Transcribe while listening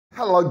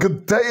Hello,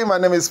 good day. My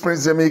name is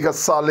Prince Yamika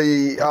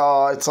Sali.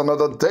 It's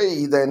another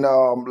day. Then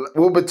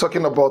we'll be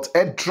talking about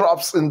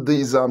airdrops in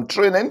this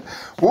training.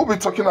 We'll be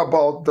talking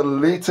about the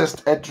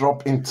latest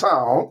airdrop in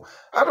town.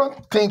 I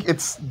don't think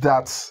it's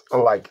that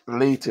like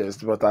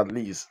latest, but at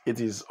least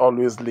it is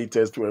always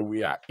latest where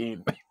we are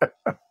in.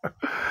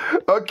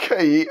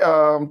 Okay,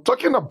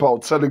 talking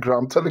about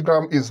Telegram.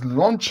 Telegram is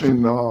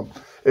launching a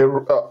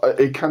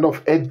kind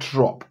of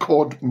airdrop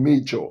called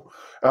Major.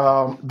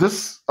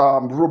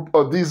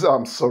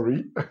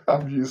 Sorry,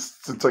 I'm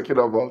used to talking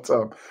about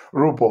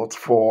robots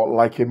for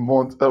like a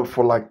month,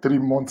 for like 3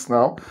 months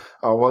now.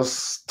 I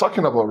was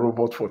talking about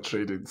robot for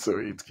trading, so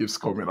it keeps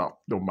coming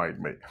up. Don't mind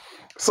me.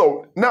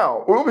 So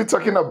now we'll be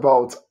talking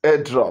about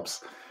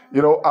airdrops.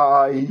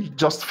 I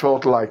just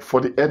felt like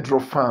for the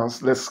airdrop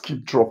fans, let's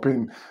keep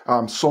dropping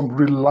some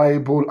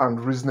reliable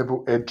and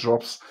reasonable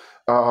airdrops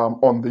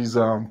on this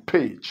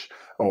page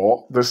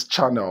or this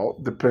channel,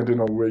 depending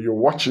on where you're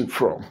watching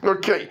from.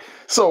 Okay,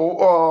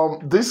 so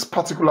this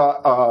particular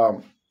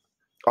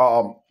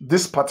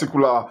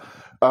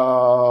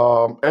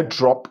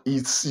airdrop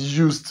is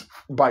used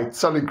by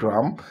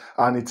Telegram,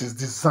 and it is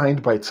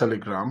designed by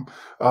Telegram.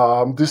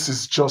 This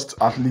is just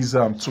at least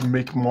to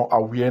make more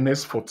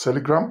awareness for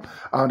Telegram,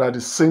 and at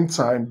the same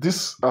time,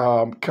 this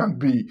can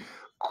be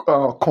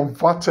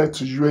converted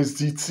to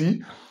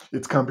USDT.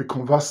 It can be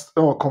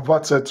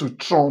converted to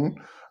Tron.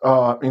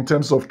 In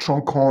terms of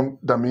Tron coin,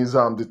 that means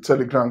the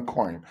Telegram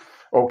coin.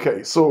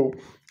 Okay, so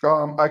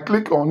I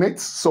click on it.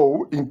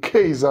 So in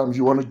case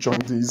you want to join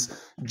this,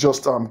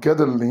 just get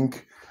the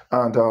link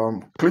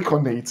and click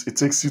on it. It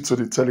takes you to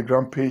the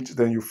Telegram page.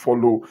 Then you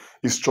follow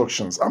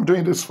instructions. I'm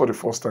doing this for the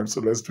first time,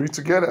 so let's do it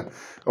together.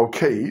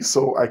 Okay,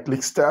 so I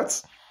click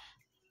start.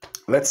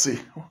 Let's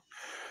see.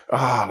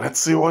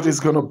 Let's see what it's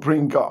gonna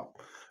bring up.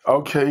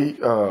 Okay,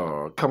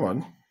 come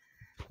on.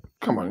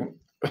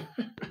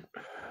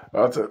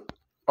 That's it.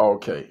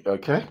 Okay.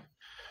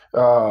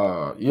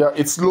 Yeah,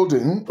 it's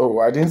loading. Oh,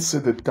 I didn't see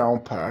the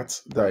down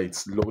part that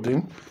it's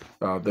loading.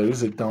 There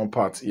is a down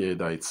part here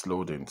that it's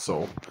loading.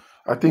 So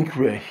I think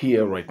we're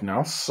here right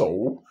now.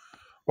 So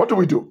what do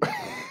we do?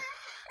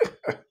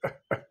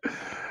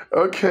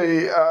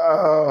 Okay,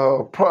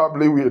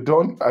 probably we're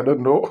done. I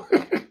don't know.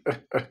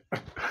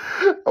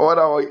 What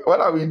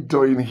are we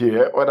doing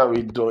here? What are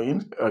we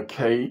doing?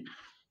 Okay.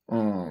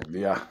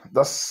 Yeah,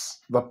 that's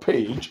the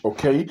page.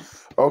 Okay.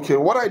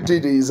 What I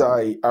did is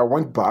I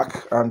went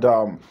back and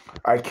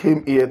I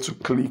came here to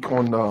click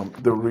on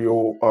the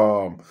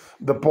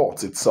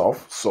bot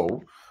itself.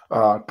 So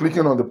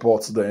clicking on the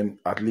bot, then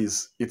at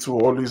least it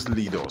will always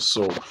lead us.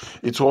 So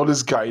it will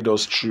always guide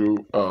us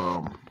through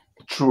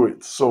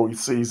it. So it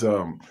says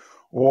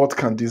what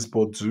can this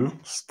bot do?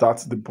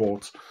 Start the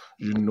bot.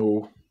 You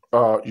know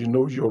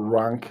your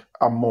rank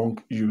among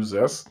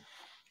users.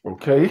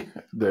 Okay,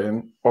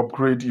 then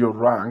upgrade your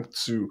rank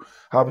to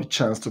have a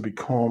chance to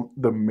become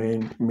the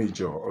main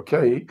major.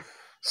 Okay,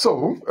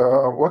 so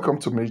welcome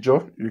to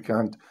major.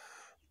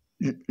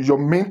 Your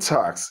main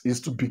task is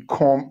to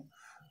become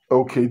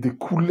the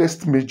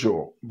coolest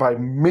major by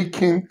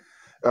making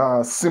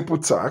simple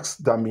tasks.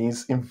 That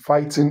means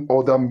inviting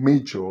other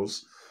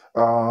majors,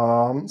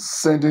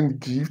 sending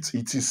gifts,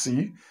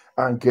 etc.,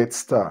 and get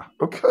star.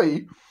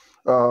 Okay,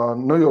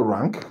 know your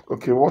rank.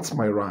 Okay, what's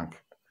my rank?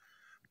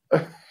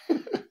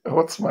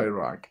 What's my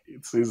rank?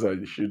 It says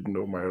I should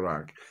know my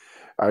rank.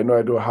 I know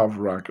I don't have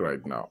rank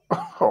right now.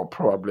 Or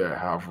probably I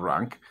have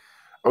rank.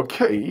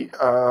 Okay,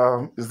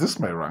 is this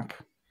my rank?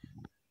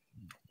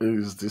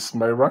 Is this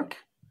my rank?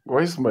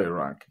 Where is my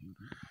rank?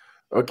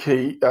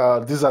 Okay,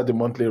 these are the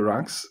monthly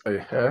ranks.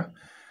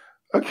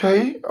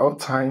 Okay, all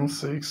time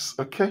 6.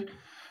 Okay,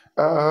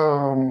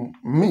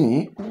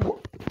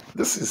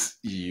 this is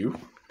you.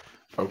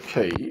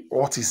 Okay,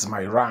 what is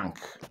my rank?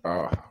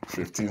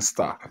 15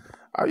 star.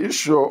 Are you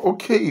sure?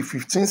 Okay,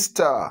 15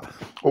 star.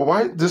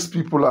 Why these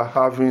people are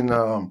having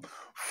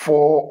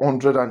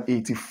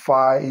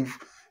 485,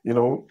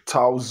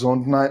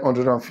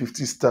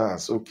 1,950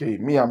 stars? Okay,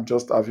 me, I'm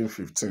just having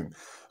 15.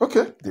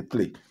 Okay, they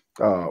play.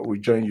 We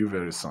join you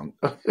very soon.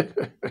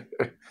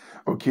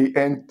 Okay,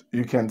 and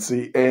you can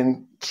see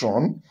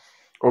Tron.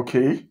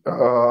 Okay,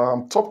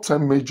 top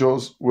 10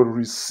 majors will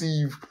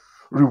receive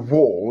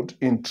reward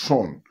in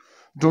Tron.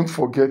 Don't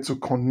forget to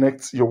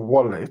connect your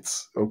wallet,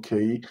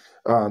 okay,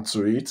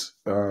 to it.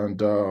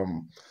 And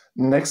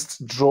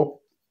next, drop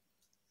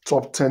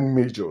top 10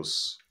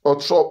 majors or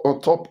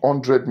top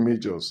 100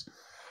 majors.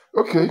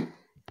 Okay,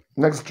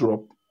 next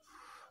drop.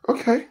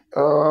 Okay,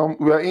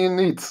 we are in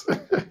it.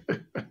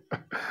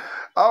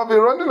 I'll be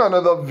running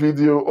another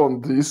video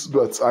on this,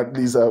 but at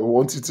least I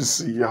want you to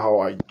see how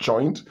I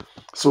joined.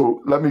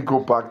 So let me go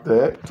back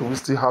there. Do we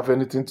still have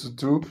anything to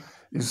do?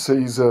 It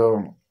says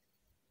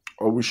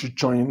we should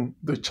join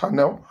the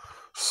channel.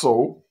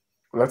 So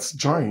let's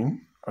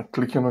join. I'm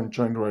clicking on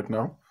join right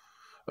now.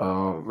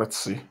 Let's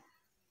see.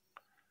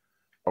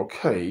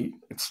 Okay,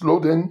 it's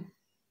loading.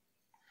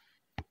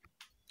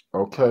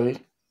 Okay,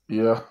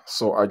 yeah,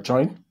 so I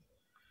join.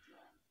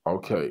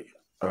 Okay,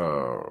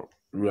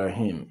 we are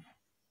in.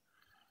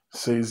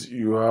 says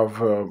you have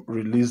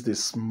released a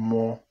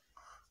small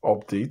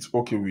update.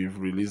 Okay, we've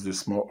released a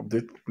small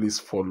update. Please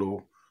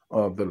follow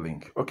the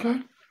link.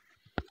 Okay.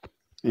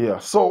 Yeah,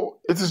 so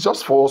it is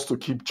just for us to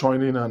keep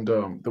joining, and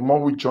the more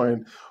we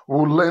join,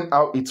 we'll learn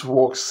how it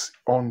works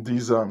on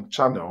this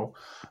channel,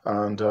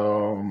 and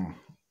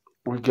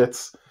we get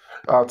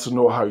to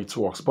know how it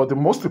works. But the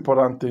most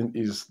important thing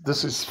is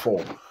this is for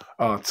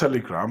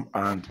Telegram,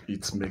 and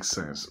it makes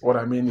sense. What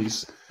I mean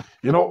is,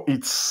 you know,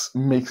 it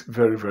makes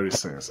very, very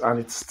sense, and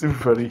it's still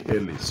very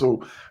early.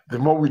 So the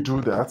more we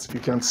do that, you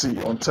can see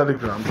on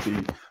Telegram,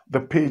 the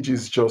page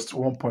is just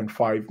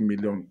 1.5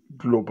 million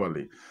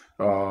globally.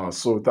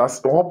 So that's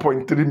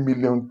 1.3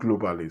 million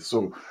globally.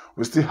 So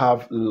we still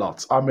have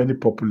lots. How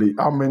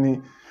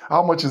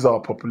much is our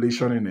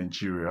population in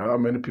Nigeria? How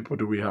many people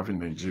do we have in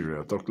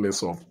Nigeria? Talk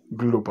less of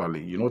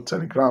globally. You know,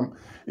 Telegram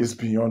is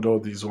beyond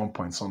all these 1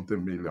 point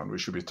something million. We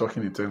should be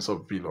talking in terms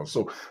of billions.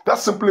 So that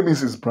simply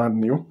means it's brand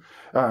new,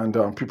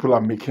 and people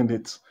are making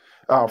it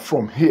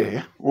from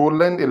here. We'll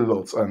learn a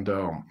lot, and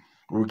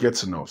we'll get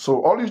to know.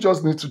 So all you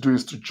just need to do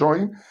is to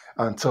join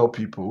and tell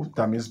people.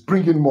 That means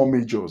bring in more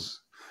majors.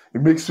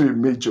 It makes you a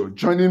major.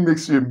 Joining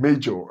makes you a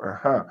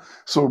major.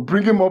 So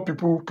bringing more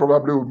people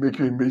probably will make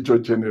you a major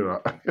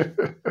general.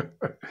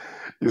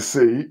 You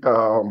see,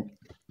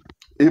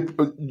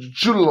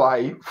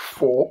 July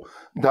 4,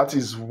 that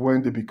is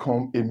when they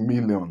become a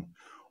million.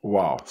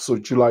 Wow. So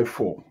July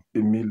 4, a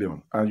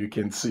million. And you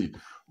can see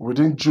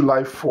within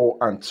July 4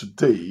 and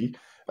today,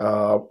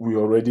 we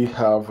already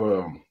have,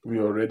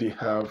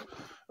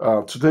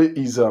 today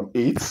is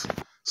 8.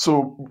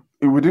 So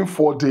within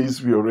 4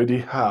 days, we already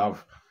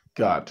have,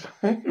 God,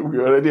 we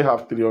already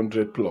have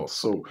 300 plus.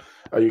 So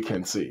you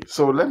can see.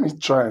 So let me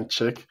try and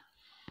check.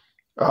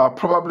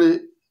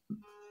 Probably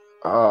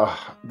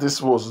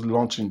this was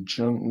launched in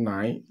June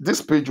 9.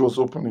 This page was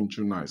open in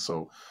June 9.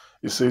 So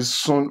it says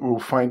soon we'll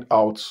find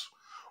out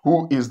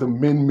who is the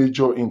main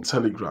major in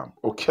Telegram.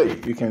 Okay,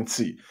 you can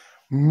see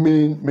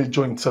main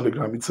major in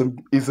Telegram. It's a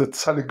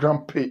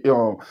Telegram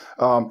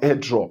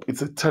airdrop.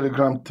 It's a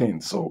Telegram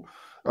thing. So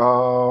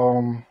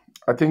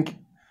I think,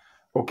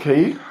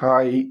 okay,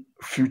 hi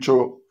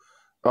future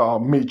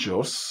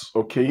majors.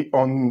 Okay,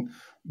 on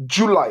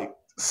July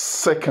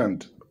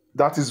 2nd,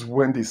 that is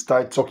when they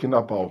start talking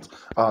about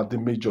the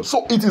majors.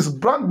 So it is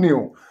brand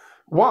new.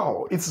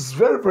 Wow, it's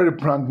very, very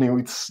brand new.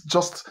 It's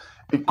just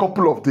a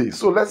couple of days.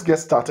 So let's get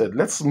started.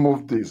 Let's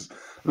move this.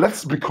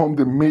 Let's become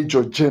the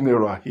major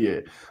general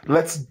here.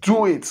 Let's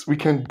do it. We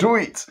can do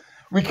it.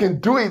 We can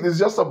do it. It's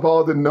just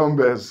about the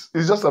numbers.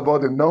 It's just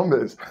about the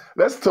numbers.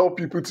 Let's tell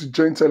people to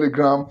join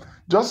Telegram.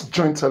 Just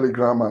join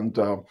Telegram, and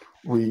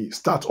we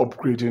start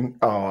upgrading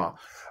our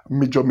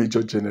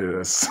major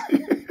generals.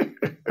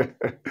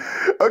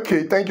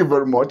 Okay, thank you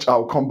very much.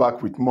 I'll come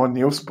back with more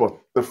news, but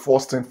the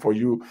first thing for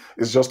you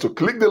is just to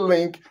click the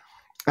link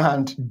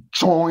and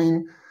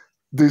join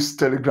this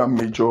Telegram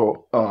major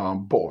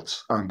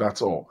bot, and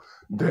that's all.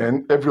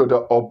 Then every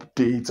other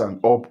update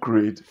and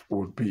upgrade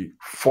will be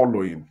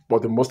following.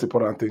 But the most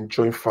important thing,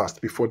 join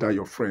fast before that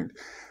your friend.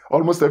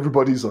 Almost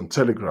everybody is on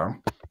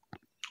Telegram,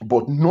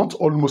 but not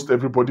almost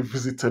everybody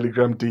visits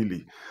Telegram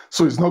daily.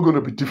 So it's not going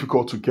to be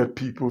difficult to get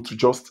people to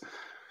just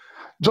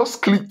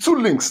click 2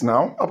 links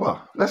now.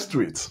 Let's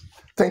do it.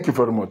 Thank you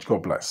very much.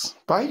 God bless.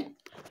 Bye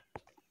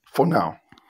for now.